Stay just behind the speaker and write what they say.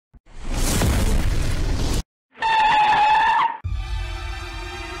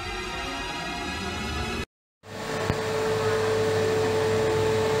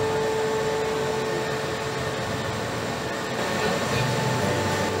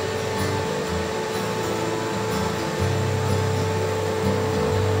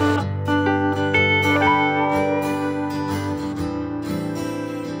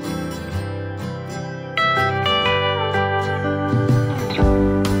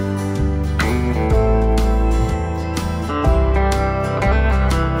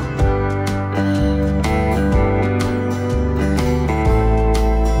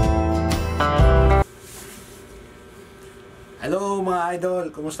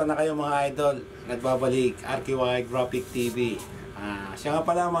Kamusta na kayo mga idol? Nagbabalik, ACrylic Graphic TV. Siya nga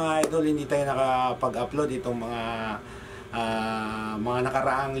pala mga idol, hindi tayo nakapag-upload itong mga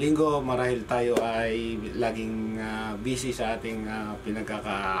nakaraang linggo marahil tayo ay laging busy sa ating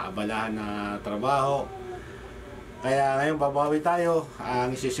pinagkakaabalahan na trabaho. Kaya ngayon babawi tayo.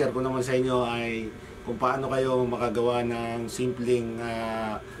 Ang isi-share ko naman sa inyo ay kung paano kayo makagawa ng simpleng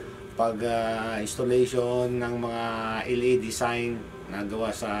installation ng mga LED design na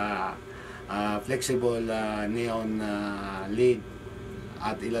gawa sa flexible neon LED,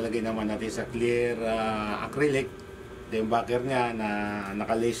 at ilalagay naman natin sa clear acrylic. Ito yung backer niya na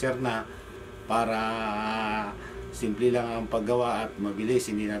naka-laser na para simple lang ang paggawa at mabilis,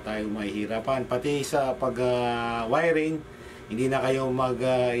 hindi na tayo mahihirapan. Pati sa pag-wiring, hindi na kayo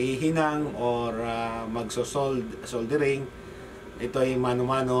maghihinang or magsosoldering. Ito ay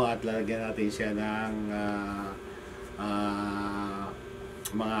mano-mano at lalagyan natin siya ng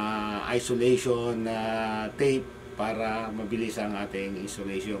mga isolation tape para mabilis ang ating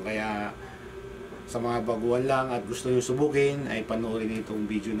installation. Kaya sa mga baguhan lang at gusto nyo subukin ay panoorin itong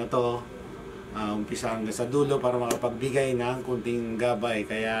video na to umpisa hanggang sa dulo para makapagbigay ng kunting gabay.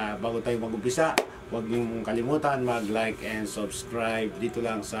 Kaya bago tayo mag-umpisa, huwag nyo kalimutan mag-like and subscribe dito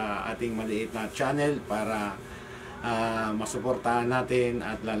lang sa ating maliit na channel para masuportahan natin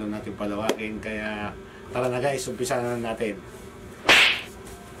at lalo natin palawakin. Kaya tara na guys, umpisa na natin.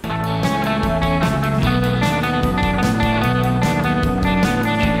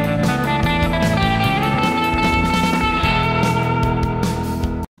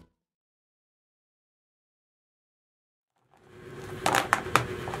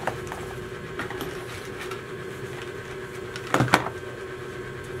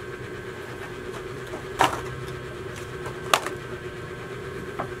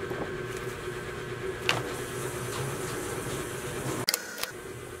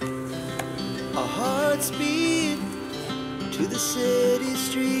 Speed to the city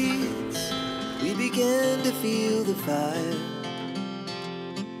streets, we began to feel the fire.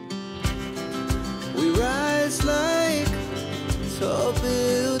 We rise like tall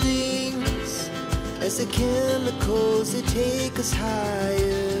buildings as the chemicals they take us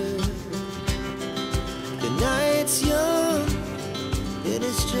higher. The night's young and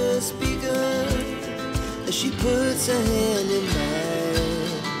it's just begun as she puts her hand in mine.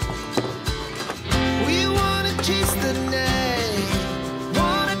 Chase the night,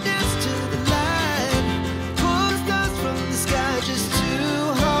 wanna dance to the light, pull stars from the sky, just two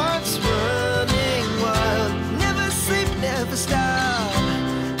hearts running wild. Never sleep, never stop,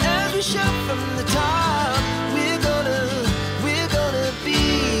 as we shout from the top. We're gonna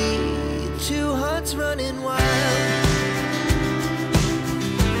be two hearts running wild.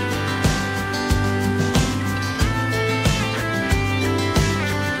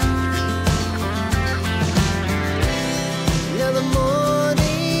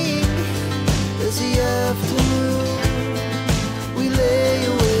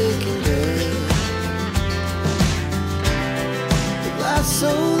 So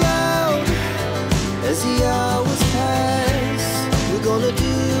loud as the hours pass, we're gonna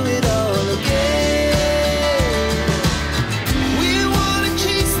do it all again. We wanna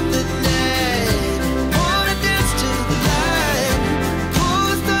chase the night, wanna dance to the light,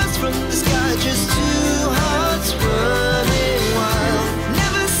 pull stars from the sky, just two hearts running wild.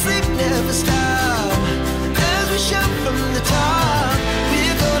 Never sleep, never stop, as we shout from the top.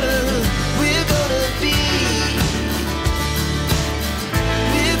 We're gonna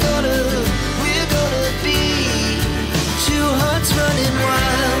be two hearts running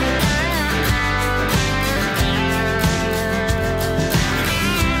wild.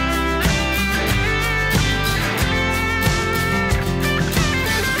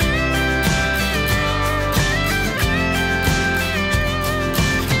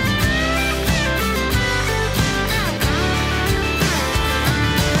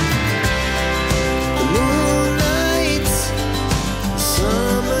 The moonlights,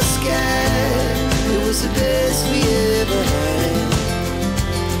 summer sky, it was the best we ever had.